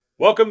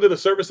Welcome to the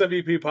Service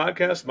MVP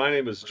podcast. My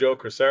name is Joe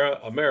Crisera,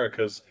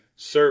 America's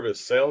service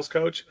sales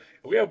coach.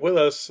 We have with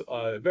us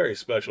a very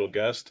special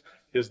guest.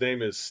 His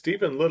name is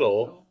Stephen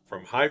Little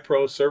from High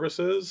Pro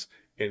Services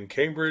in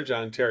Cambridge,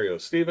 Ontario.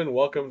 Stephen,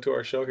 welcome to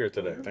our show here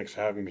today. Thanks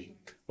for having me.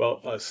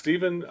 Well,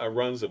 Stephen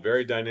runs a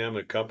very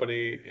dynamic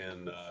company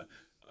in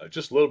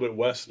just a little bit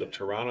west of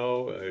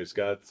Toronto. He's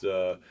got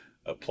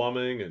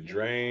plumbing and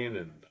drain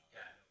and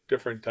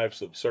different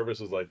types of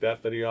services like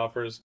that he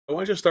offers. I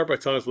want you to start by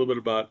telling us a little bit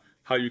about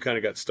how you kind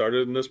of got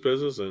started in this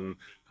business and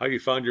how you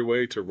found your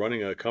way to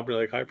running a company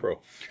like HiPro.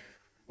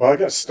 Well, I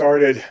got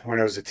started when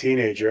I was a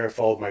teenager. I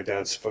followed my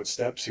dad's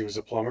footsteps. He was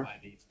a plumber.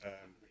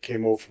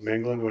 Came over from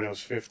England when I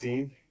was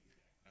 15.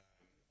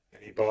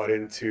 And he bought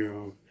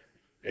into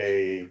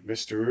a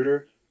Mr.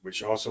 Rooter,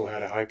 which also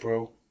had a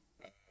HiPro.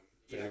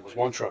 And it was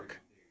one truck.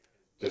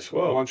 Just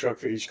one truck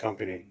for each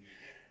company.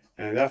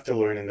 And after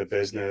learning the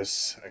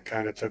business, I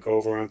kind of took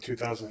over around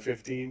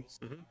 2015.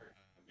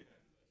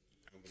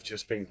 We've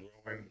just been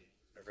growing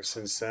ever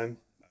since then,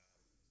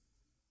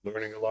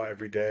 learning a lot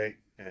every day.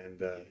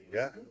 And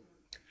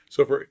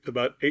So for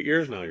about 8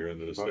 years now, you're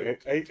into this about thing.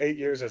 eight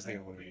years as the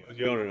owner.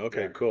 The owner.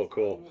 Okay, Yeah.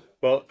 cool.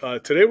 Well,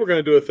 today we're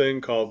going to do a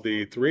thing called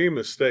the 3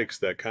 mistakes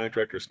that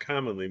contractors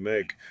commonly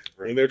make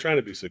when they're trying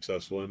to be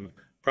successful. And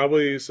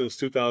probably since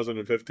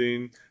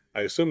 2015,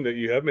 I assume that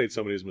you have made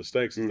some of these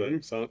mistakes.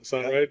 Does that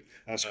sound right?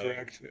 That's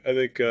correct. I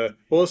think,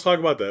 well, let's talk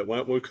about that.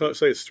 When we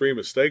say it's 3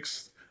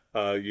 mistakes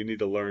you need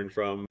to learn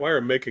from, why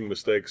are making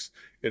mistakes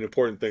an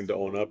important thing to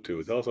own up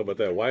to? Tell us about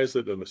that. Why is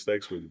it the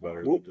mistakes would be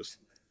better than just...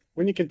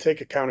 When you can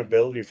take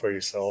accountability for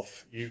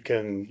yourself, you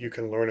can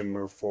learn and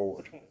move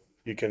forward.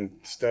 You can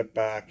step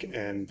back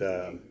and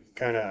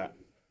kind of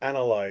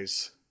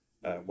analyze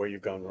where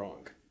you've gone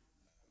wrong.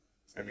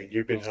 I mean,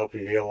 you've been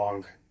helping me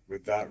along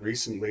with that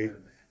recently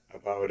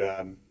about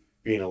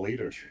being a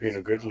leader, being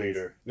a good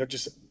leader, not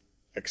just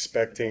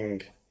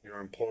expecting your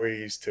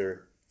employees to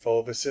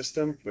follow the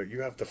system, but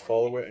you have to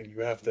follow it and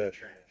you have to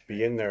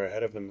be in there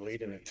ahead of them,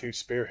 leading it, too,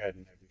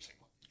 spearheading everything.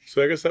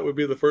 So I guess that would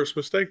be the first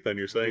mistake then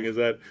you're saying is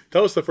that,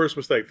 tell us the first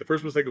mistake. The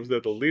first mistake was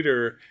that the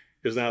leader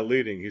is not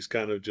leading. He's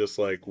kind of just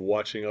like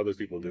watching other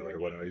people do it or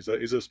whatever. He's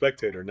a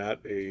spectator, not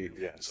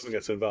something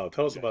that's involved.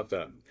 Tell us about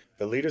that.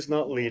 The leader's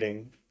not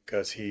leading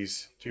because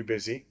he's too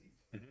busy.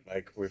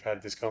 Like we've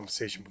had this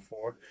conversation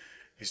before.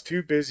 He's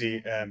too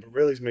busy, but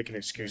really he's making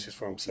excuses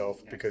for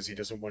himself because he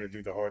doesn't want to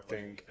do the hard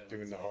thing,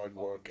 doing the hard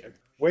work.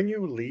 When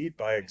you lead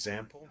by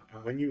example,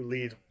 and when you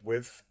lead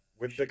with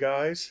the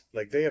guys,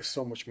 like they have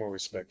so much more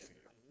respect for you.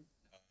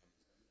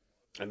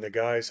 And the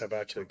guys have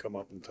actually come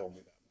up and told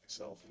me that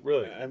myself.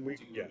 Really? And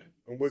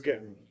we're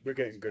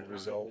getting good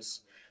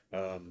results.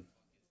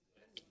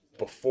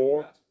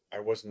 Before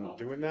I wasn't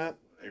doing that.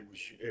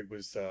 It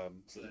was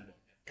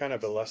kind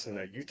of a lesson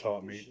that you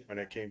taught me when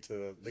I came to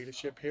the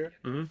leadership here.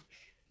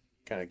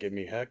 Kind of give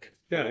me heck.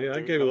 Yeah,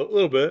 I gave you a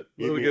little bit.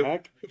 Give me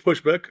heck.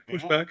 Push back.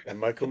 And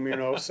Michael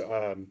Munoz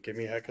give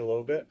me heck a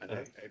little bit. And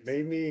it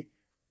made me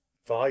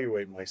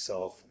evaluate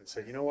myself and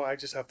say, you know what, I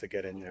just have to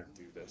get in there and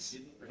do this.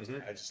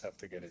 I just have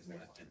to get in there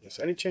and do this.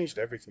 And it changed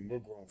everything. We're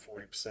growing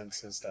 40%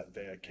 since that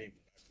day I came.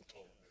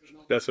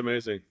 That's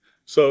amazing.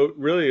 So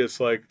really it's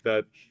like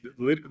that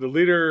the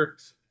leader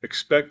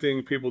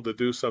expecting people to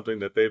do something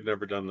that they've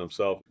never done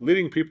themselves,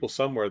 leading people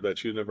somewhere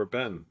that you've never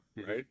been,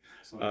 right?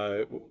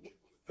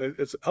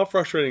 It's how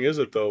frustrating is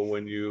it though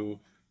when you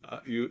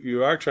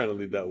are trying to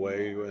lead that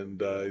way? And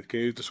can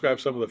you describe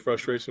some of the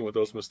frustration with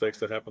those mistakes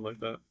that happen like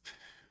that?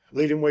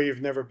 Leading where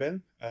you've never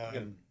been.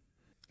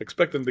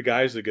 Expecting the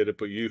guys to get it,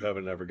 but you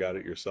haven't ever got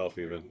it yourself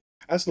even.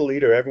 As the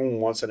leader, everyone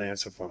wants an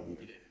answer from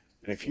you.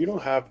 And if you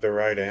don't have the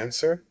right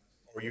answer,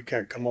 or you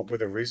can't come up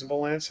with a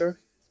reasonable answer,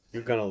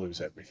 you're going to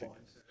lose everything.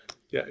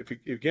 Yeah, if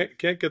you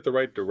can't get the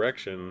right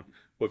direction,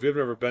 well, if you've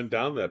never been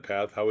down that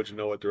path, how would you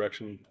know what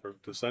direction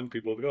to send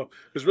people to go?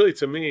 Because really,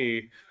 to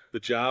me, the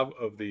job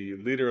of the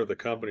leader of the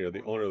company or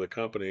the owner of the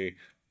company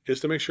is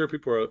to make sure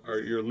people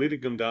you're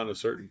leading them down a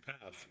certain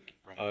path.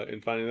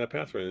 And finding that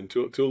path for it, and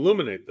to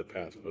illuminate the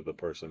path for the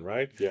person,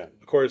 right? Yeah.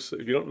 Of course,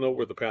 if you don't know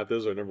where the path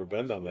is or never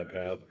been down that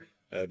path,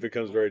 it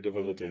becomes very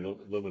difficult to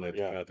illuminate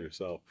the path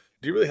yourself.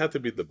 Do you really have to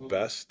be the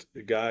best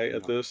guy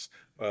at this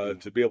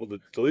to be able to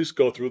at least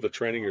go through the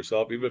training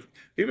yourself? Even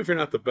if you're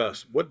not the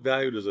best, what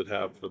value does it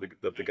have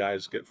that the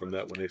guys get from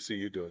that when they see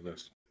you doing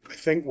this? I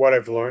think what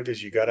I've learned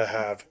is you got to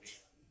have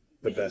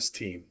the best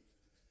team,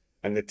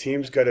 and the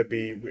team's got to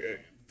be.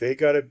 You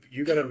got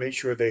to make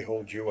sure they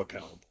hold you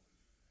accountable.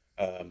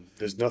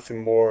 There's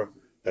nothing more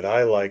that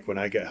I like when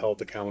I get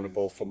held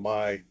accountable for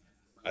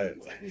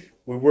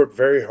we work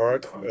very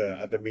hard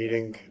at the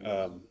meeting.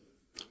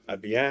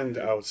 At the end,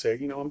 I would say,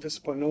 I'm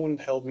disappointed. No one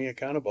held me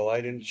accountable.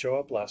 I didn't show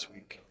up last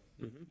week.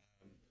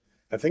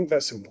 I think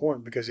that's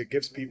important because it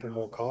gives people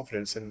more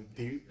confidence, and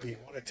they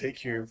want to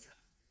take you.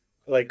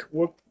 Like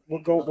we're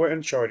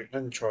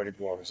uncharted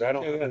waters. I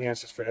don't have any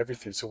answers for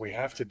everything, so we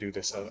have to do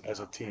this as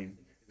a team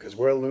because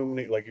we're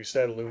illuminating, like you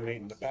said,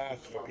 illuminating the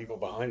path for people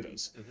behind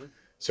us.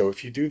 So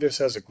if you do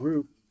this as a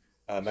group,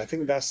 I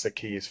think that's the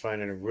key is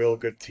finding a real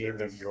good team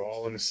that you're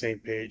all on the same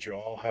page, you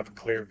all have a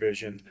clear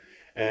vision,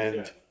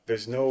 and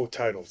there's no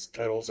titles.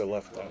 Titles are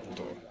left out the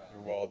door.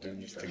 We're all doing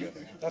this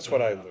together. That's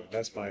what I learned.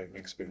 That's my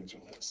experience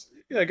with this.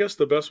 Yeah, I guess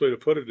the best way to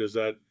put it is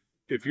that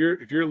if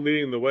you're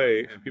leading the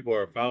way and people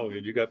are following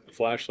you, you got the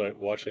flashlight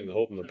watching the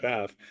holding the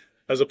path,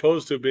 as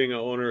opposed to being an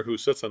owner who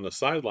sits on the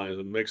sidelines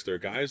and makes their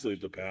guys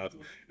lead the path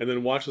and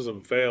then watches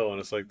them fail, and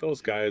it's like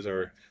those guys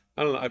are,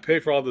 I don't know, I pay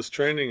for all this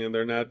training and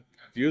they're not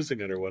using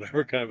it or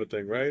whatever kind of a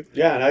thing, right?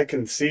 Yeah, and I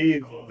can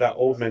see that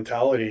old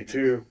mentality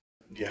too.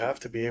 You have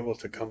to be able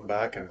to come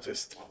back and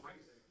just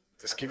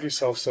give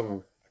yourself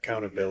some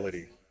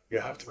accountability. You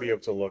have to be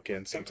able to look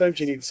in. Sometimes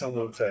you need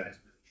someone to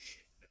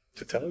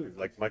tell you,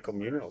 like Michael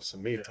Munoz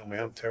and me, tell me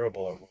I'm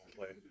terrible at role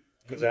play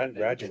because I hadn't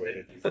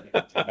graduated.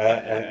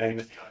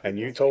 And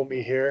you told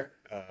me here,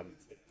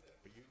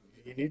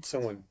 you need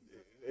someone.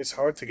 It's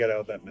hard to get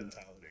out of that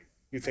mentality.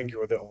 You think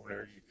you're the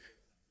owner,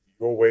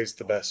 your way's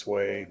the best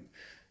way,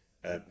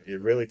 and it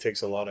really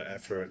takes a lot of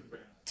effort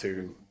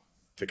to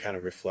to kind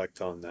of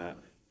reflect on that.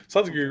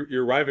 Sounds like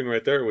you're arriving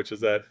right there, which is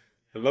that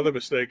another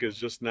mistake is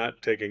just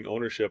not taking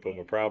ownership of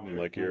a problem,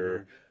 like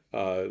you're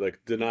like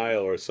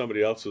denial or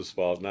somebody else's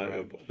fault, not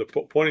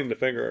pointing the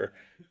finger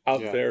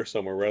out Yeah. there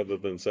somewhere rather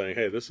than saying,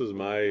 "Hey, this is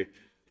my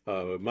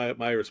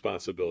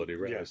responsibility."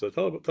 Right. Yeah. So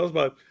tell us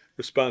about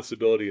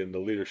responsibility in the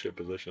leadership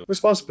position.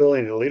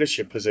 Responsibility in a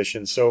leadership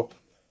position. So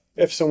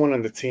if someone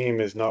on the team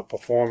is not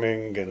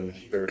performing and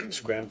they're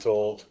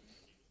disgruntled,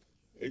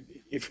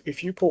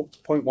 if you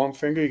point one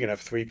finger, you're gonna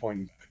have three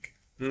pointing back.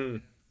 Hmm.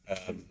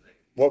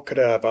 What could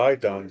have I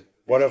done?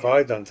 What have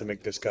I done to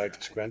make this guy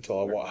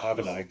disgruntled? Or what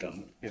haven't I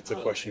done? It's the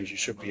questions you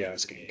should be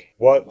asking.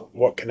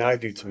 What can I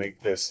do to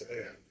make this?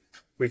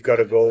 We've got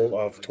a goal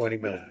of 20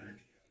 million.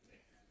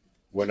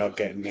 We're not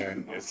getting there.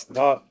 And it's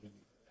not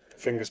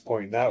fingers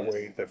pointing that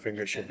way. The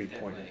finger should be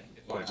pointing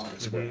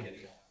this way.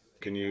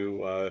 Can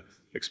you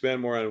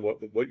expand more on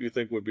what you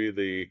think would be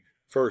the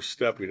first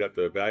step we'd have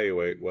to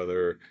evaluate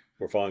whether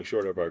we're falling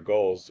short of our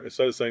goals?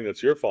 Instead of saying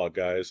that's your fault,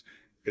 guys,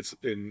 it's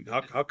in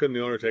how can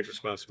the owner take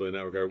responsibility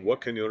in that regard?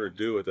 What can the owner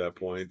do at that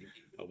point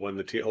when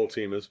the whole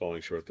team is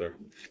falling short there?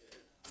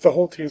 If the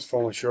whole team's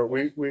falling short,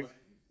 we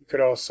could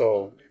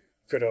also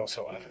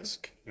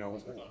ask,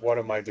 what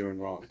am I doing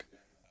wrong?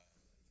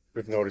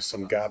 We've noticed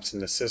some gaps in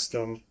the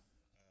system.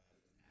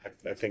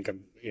 I think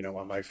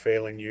am I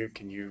failing you?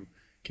 Can you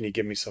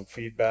give me some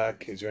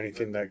feedback? Is there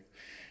anything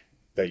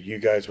that you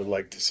guys would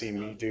like to see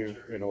me do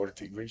in order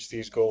to reach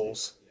these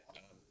goals?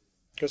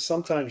 Because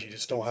sometimes you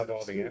just don't have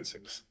all the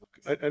answers.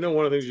 I know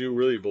one of the things you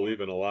really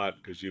believe in a lot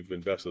because you've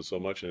invested so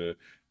much in it,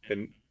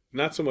 and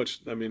not so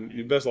much. I mean,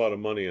 you invest a lot of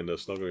money in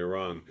this. Don't get me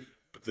wrong,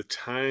 but the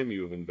time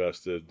you've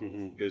invested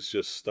is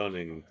just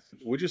stunning.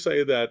 Would you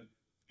say that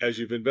as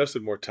you've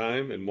invested more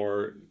time and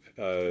more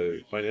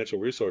financial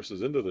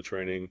resources into the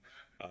training,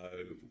 uh,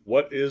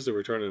 what is the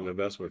return on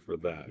investment for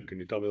that? Can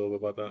you tell me a little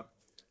bit about that?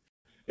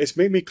 It's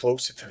made me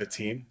closer to the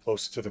team,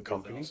 closer to the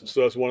company.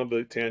 So that's one of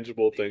the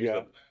tangible things Yeah,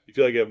 that you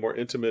feel like you have more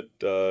intimate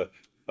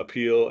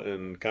appeal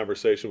and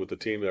conversation with the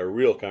team that are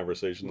real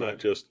conversations, not right,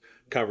 just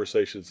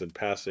conversations in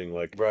passing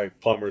like right,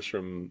 plumbers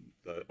from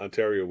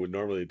Ontario would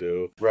normally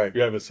do. right.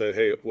 You haven't said,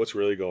 "Hey, what's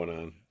really going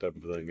on?" type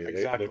of thing.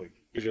 Exactly.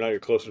 Because you're not your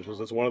closer. So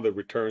that's one of the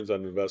returns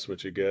on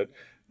investment you get.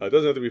 It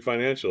doesn't have to be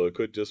financial. It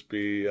could just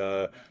be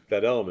that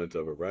element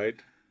of it, right?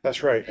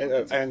 That's right.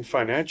 And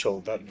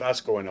financial,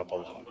 that's going up a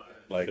lot.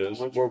 Like It is.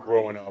 we're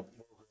growing up.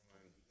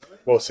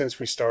 Well, since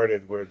we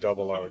started, we're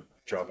double our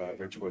job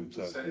average.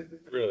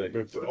 Really.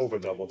 We've over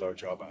doubled our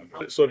job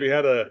average. So if you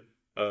had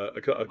I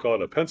call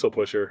it a pencil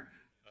pusher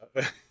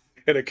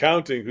in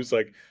accounting, who's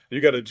like,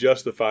 you got to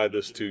justify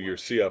this to your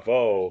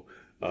CFO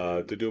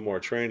to do more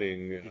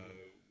training.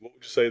 What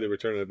would you say the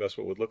return on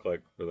investment would look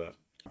like for that?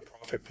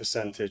 Profit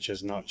percentage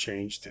has not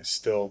changed. It's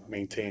still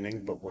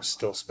maintaining, but we're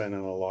still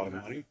spending a lot of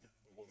money.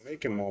 We're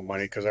making more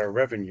money because our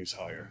revenue's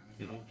higher.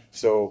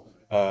 So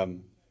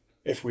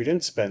if we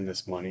didn't spend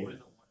this money,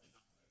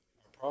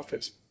 our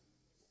profits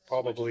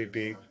probably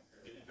be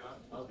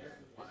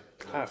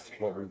half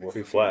what we were.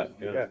 Be flat,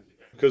 yeah. Yeah,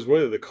 Because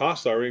whether the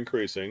costs are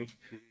increasing,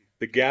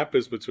 the gap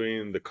is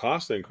between the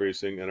cost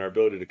increasing and our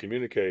ability to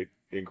communicate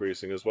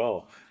increasing as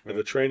well. And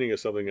the training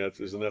is something that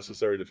is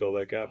necessary to fill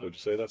that gap. Would you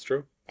say that's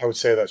true? I would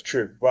say that's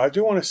true. Well, I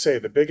do want to say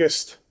the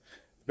biggest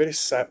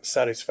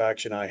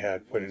satisfaction I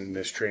had putting in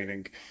this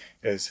training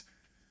is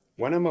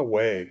when I'm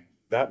away,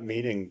 that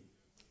meeting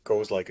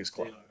goes like it's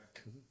clockwork.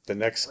 The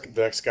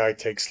next guy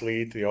takes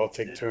lead. They all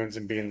take turns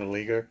in being the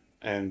leader,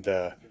 and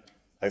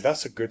like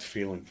that's a good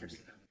feeling for me.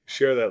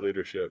 Share that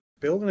leadership.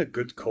 Building a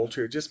good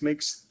culture, it just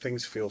makes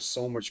things feel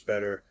so much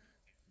better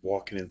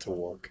walking into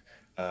work.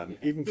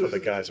 Even for the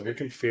guys, we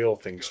can feel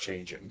things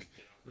changing.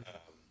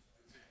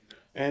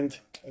 And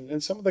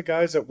some of the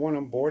guys that weren't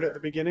on board at the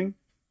beginning,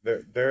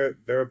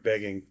 they're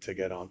begging to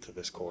get onto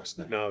this course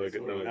now. Now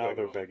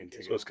they're begging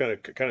to So it's kind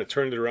of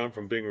turned it around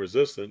from being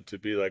resistant to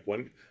be like,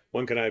 when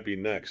can I be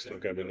next?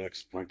 When can I be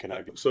next? When can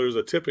I be? So there's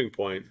a tipping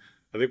point.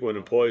 I think when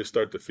employees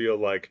start to feel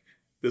like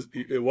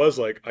it was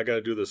like I got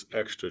to do this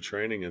extra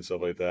training and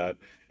stuff like that,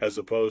 as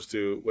opposed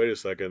to wait a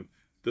second,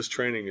 this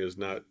training is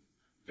not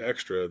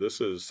extra.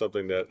 This is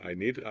something that I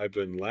need. I've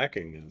been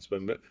lacking, and it's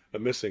been a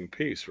missing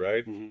piece,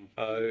 right? Hmm.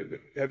 Uh,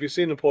 have you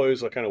seen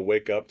employees like kind of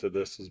wake up to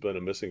this has been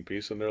a missing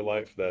piece in their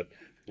life that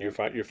Yeah.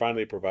 you're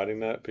finally providing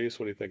that piece?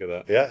 What do you think of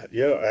that? Yeah,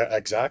 yeah,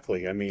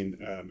 exactly. I mean,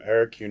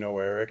 Eric, you know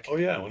Eric, Oh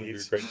yeah, and one of your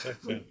great things.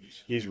 Yeah.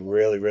 he's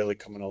really, really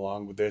coming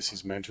along with this.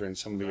 He's mentoring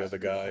some of the other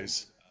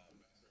guys.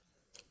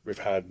 We've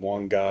had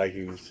one guy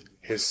who's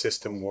his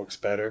system works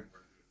better,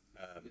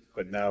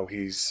 but now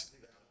he's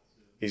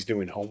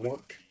doing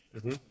homework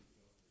Hmm.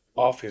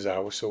 off his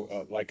hours,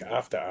 so like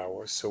after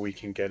hours, so we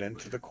can get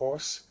into the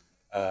course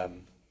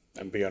um,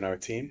 and be on our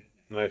team.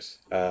 Nice.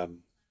 Um,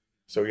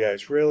 so yeah,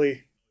 it's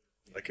really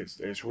like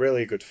it's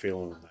really a good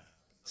feeling when that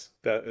happens.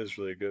 That is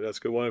really good. That's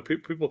good. When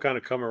people kind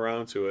of come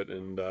around to it,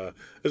 and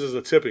this is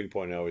a tipping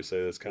point. I always say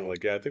it's kind of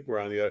like, yeah, I think we're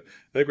on the, I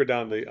think we're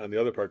down the on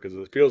the other part because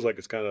it feels like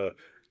it's kind of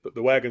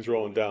the wagon's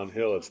rolling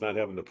downhill. It's not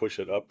having to push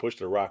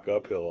the rock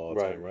uphill all the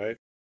Right. time, right?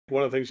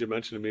 One of the things you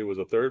mentioned to me was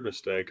a third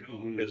mistake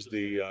Hmm. is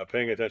the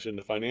paying attention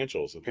to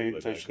financials and things Paying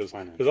like that. attention to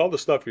Because all financial. the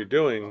stuff you're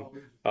doing,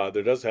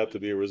 there does have to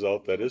be a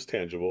result that is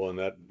tangible, and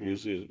that Yeah,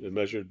 usually is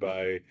measured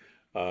by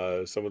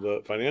some of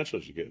the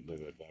financials you get and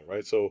things like that,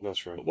 right? So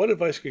that's right. what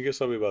advice can you give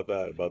somebody about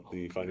that, about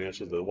the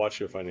financials, to watch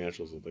your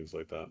financials and things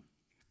like that?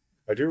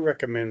 I do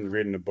recommend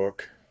reading a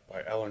book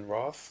by Ellen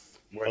Roth.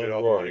 Where did Ellen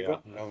all the Rohr, money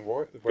yeah, go? Ellen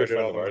Roth. Where good did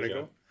friend all of the ours, money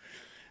yeah. go?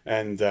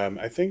 And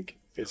I think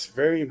it's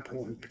very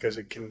important because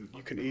you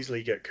can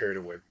easily get carried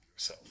away with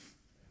yourself.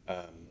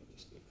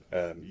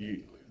 Um,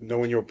 you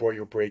knowing what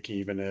your break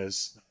even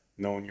is,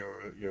 knowing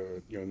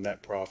your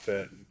net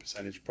profit,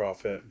 percentage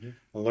profit, and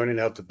learning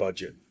how to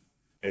budget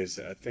is,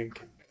 I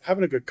think,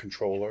 having a good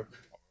controller,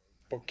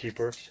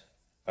 bookkeeper,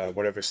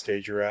 whatever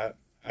stage you're at.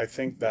 I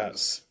think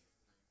that's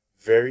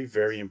very,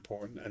 very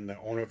important, and the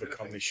owner of the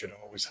company should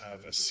always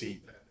have a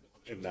seat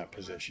in that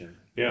position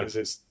Yeah.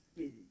 because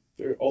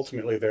they're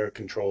ultimately they're in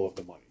control of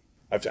the money.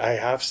 I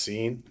have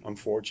seen,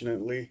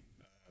 unfortunately,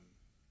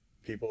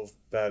 people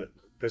that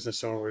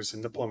business owners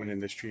in the plumbing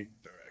industry,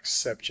 they're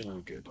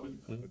exceptionally good.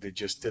 But they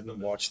just didn't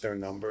watch their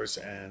numbers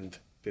and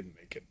didn't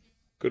make it.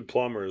 Good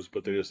plumbers,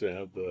 but they just didn't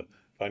have the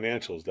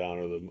financials down,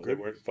 or they Good.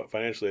 weren't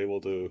financially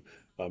able to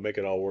make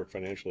it all work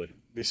financially.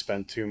 They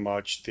spent too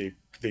much.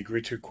 They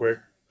grew too quick,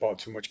 bought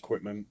too much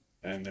equipment,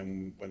 and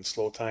then when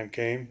slow time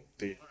came,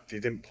 they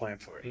didn't plan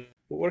for it.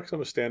 What are some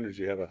of the standards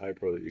you have at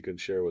Hypro that you can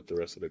share with the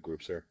rest of the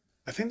groups here?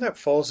 I think that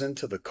falls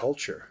into the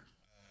culture.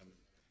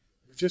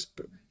 We've just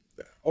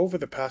over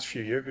the past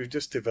few years, we've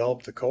just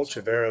developed a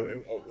culture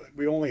there.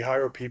 We only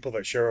hire people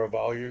that share our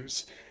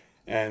values,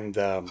 and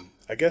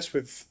I guess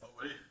with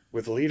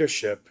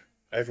leadership,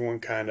 everyone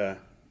kind of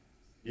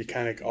you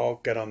kind of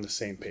all get on the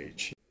same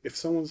page. If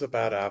someone's a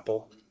bad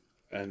apple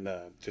and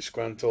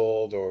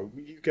disgruntled, or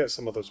you get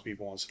some of those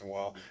people once in a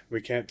while,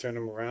 we can't turn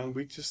them around.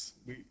 We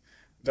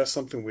that's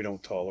something we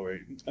don't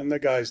tolerate, and the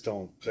guys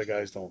don't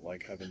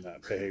like having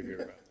that behavior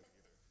around.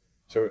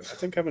 So I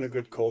think having a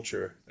good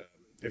culture,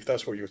 if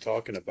that's what you're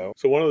talking about,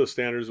 So one of the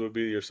standards would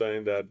be you're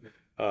saying that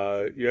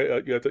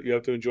you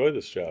have to enjoy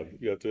this job.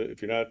 You have to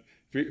if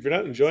you're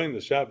not enjoying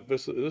this job,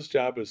 if this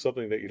job is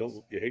something that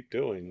you hate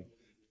doing,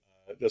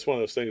 that's one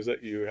of those things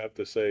that you have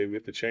to say we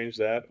have to change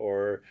that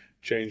or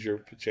change your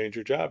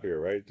job here,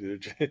 right? Either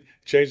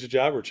change the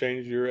job or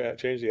change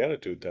the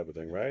attitude type of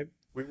thing, right?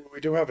 we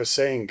do have a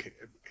saying: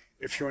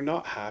 if you're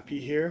not happy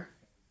here,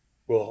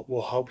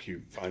 we'll help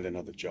you find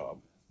another job,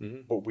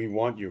 Hmm. but we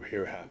want you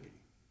here happy.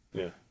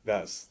 Yeah.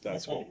 That's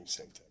what we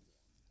say to them.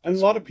 And a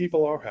lot of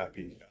people are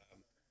happy.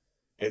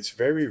 It's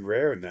very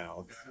rare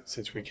now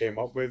since we came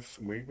up with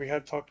we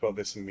had talked about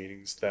this in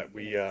meetings that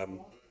we I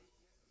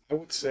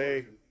would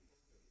say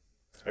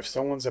if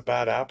someone's a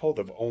bad apple,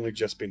 they've only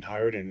just been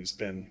hired and it's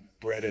been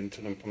bred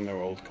into them from their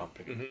old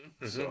company. Hmm.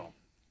 Hmm. So,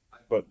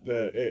 but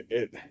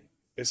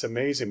it's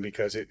amazing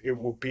because it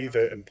will be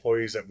the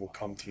employees that will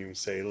come to you and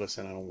say,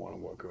 "Listen, I don't want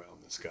to work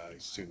around this guy.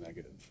 He's too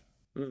negative."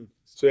 Mm.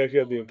 So you actually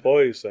have the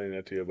employees saying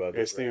that to you about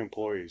It's this, the right?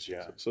 employees,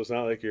 yeah, So it's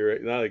not like you're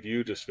not like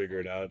you just figure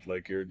it out,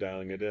 like you're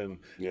dialing it in.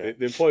 yeah,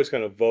 The employees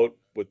kind of vote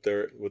with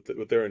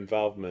with their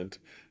involvement.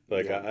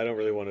 Like yeah. I don't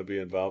really want to be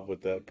involved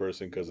with that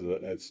person because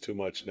that's too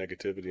much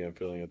negativity I'm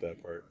feeling at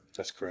that part.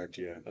 That's correct,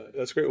 yeah.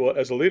 That's great. Well,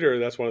 as a leader,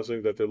 that's one of the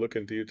things that they're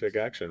looking to you to take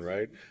action,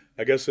 right?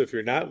 I guess if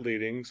you're not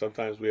leading,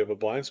 sometimes we have a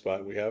blind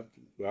spot. We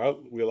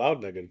allow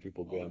negative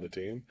people to be on the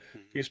team.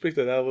 Can you speak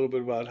to that a little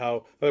bit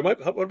about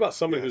what about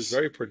somebody who's Yes,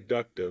 very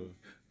productive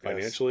yes.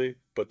 financially,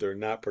 but they're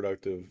not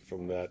productive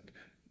from that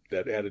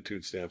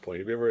attitude standpoint?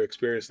 Have you ever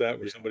experienced that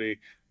where Yeah. somebody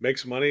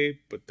makes money,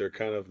 but they're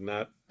kind of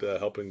not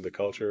helping the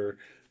culture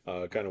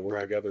kind of work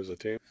Right. together as a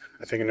team?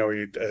 I think I know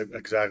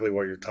exactly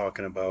what you're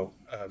talking about.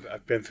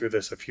 I've been through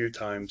this a few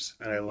times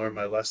and I learned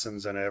my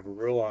lessons and I have a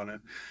rule on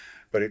it.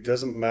 But it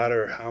doesn't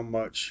matter how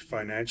much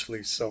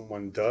financially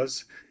someone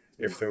does,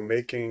 if they're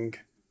making,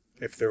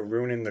 if they're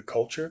ruining the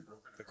culture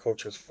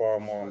is far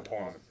more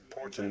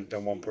important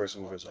than one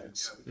person's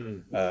results.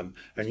 Mm.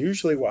 And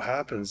usually what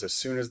happens as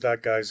soon as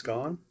that guy's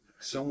gone,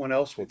 someone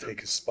else will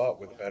take his spot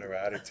with a better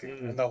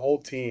attitude, and the whole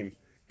team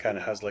kind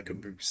of has like a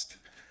boost.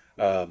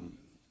 Um,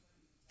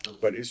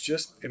 but it's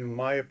just, in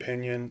my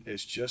opinion,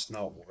 it's just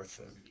not worth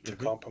it to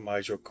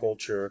compromise your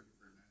culture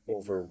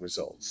over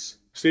results.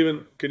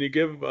 Stephen, can you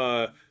give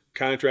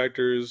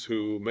contractors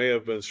who may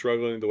have been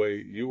struggling the way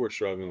you were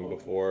struggling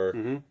before,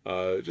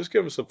 just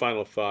give them some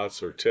final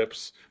thoughts or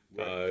tips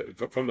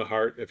from the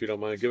heart, if you don't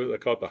mind? Give it, I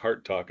call it the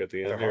heart talk at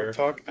the The end heart here.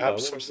 talk,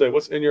 Let's say, absolutely.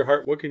 what's in your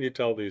heart? What can you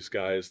tell these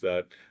guys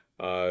that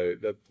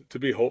to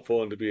be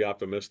hopeful and to be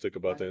optimistic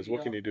about things?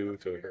 What can you do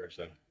to encourage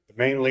them? The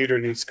main leader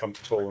needs to come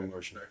to total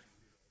immersion.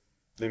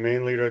 The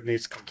main leader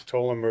needs to come to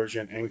total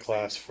immersion in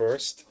class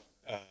first,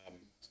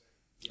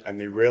 and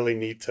they really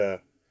need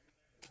to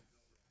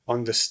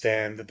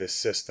understand the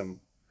system,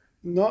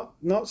 not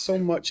so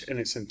much in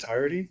its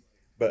entirety,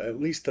 but at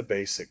least the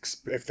basics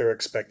if they're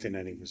expecting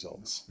any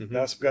results.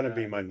 That's going to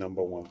be my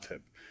number one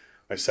tip.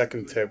 My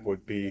second tip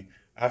would be,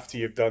 after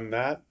you've done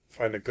that,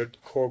 find a good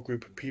core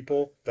group of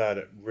people that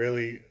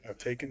really are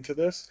taken to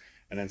this,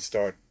 and then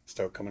start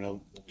coming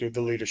out, do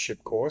the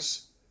leadership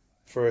course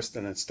first,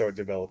 and then start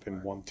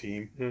developing one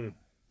team,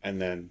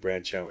 and then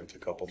branch out into a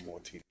couple more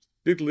teams.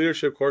 Do the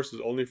leadership course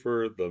is only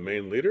for the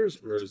main leaders,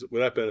 or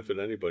would that benefit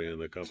anybody in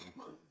the company?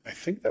 I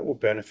think that will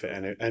benefit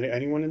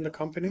anyone in the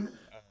company,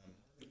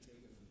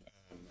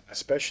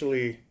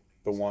 especially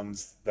the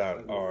ones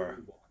that are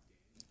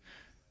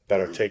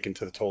taken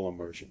to the total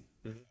immersion.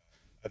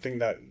 I think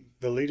that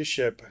the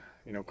leadership,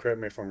 correct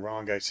me if I'm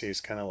wrong, I see is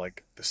kind of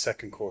like the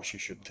second course you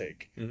should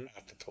take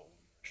after total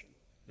immersion.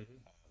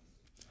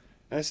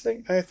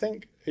 And I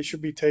think it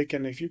should be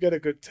taken, if you get a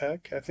good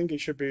tech. I think it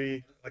should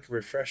be like a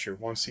refresher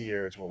once a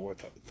year is what we're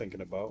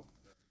thinking about.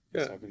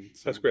 Yeah, Something-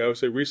 that's some great. I would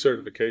say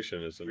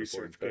recertification is an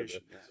important part of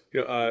it. recertification.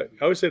 Yeah. I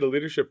always say the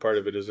leadership part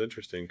of it is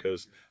interesting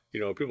because,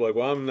 people are like,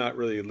 well, I'm not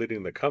really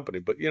leading the company,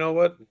 but you know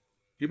what?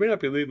 You may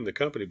not be leading the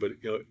company, but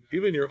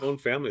even your own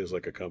family is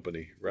like a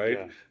company, right?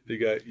 Yeah. You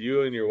got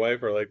you and your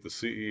wife are like the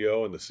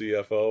CEO and the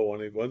CFO.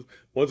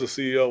 One's a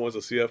CEO, one's a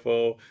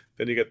CFO.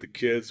 Then you got the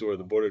kids who are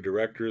the board of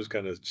directors,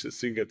 kind of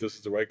seeing if this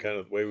is the right kind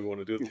of way we want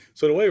to do it.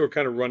 So in a way, we're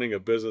kind of running a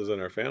business in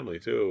our family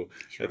too.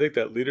 I Sure. think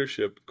that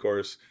leadership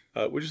course.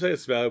 Would you say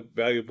it's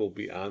valuable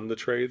beyond the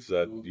trades,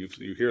 that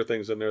you hear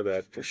things in there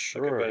that For can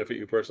sure. benefit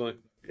you personally?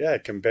 Yeah,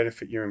 it can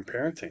benefit you in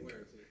parenting.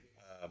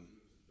 Um,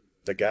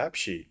 the gap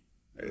sheet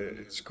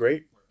is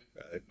great.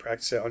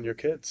 Practice it on your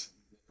kids.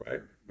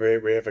 Right.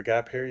 We have a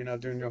gap here. You're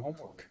not doing your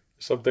homework.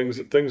 Some things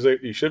that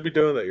you should be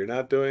doing that you're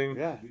not doing,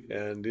 Yeah.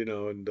 and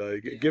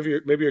give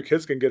maybe your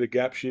kids can get a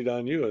gap sheet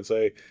on you and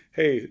say,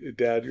 "Hey,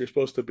 Dad, you're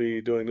supposed to be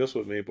doing this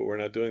with me, but we're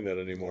not doing that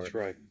anymore." That's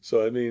right.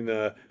 So I mean,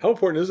 how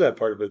important is that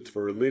part of it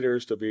for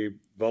leaders to be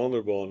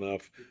vulnerable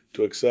enough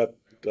to accept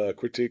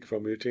critique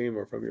from your team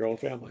or from your own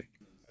family?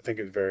 I think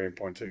it's very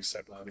important to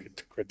accept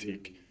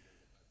critique.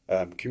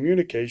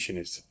 Communication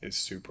is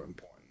super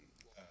important.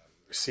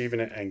 Receiving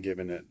it and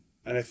giving it.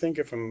 And I think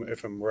if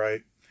I'm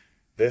right,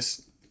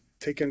 this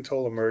taking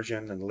total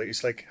immersion and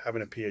it's like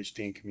having a PhD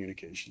in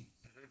communication.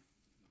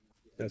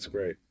 That's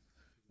great.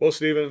 Well,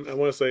 Stephen, I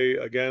want to say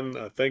again,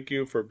 thank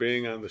you for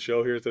being on the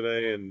show here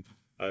today and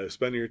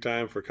spending your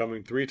time, for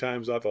coming 3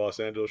 times out to Los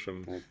Angeles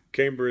from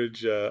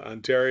Cambridge,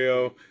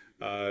 Ontario.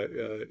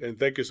 And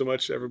thank you so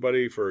much,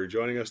 everybody, for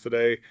joining us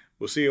today.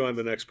 We'll see you on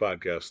the next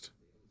podcast.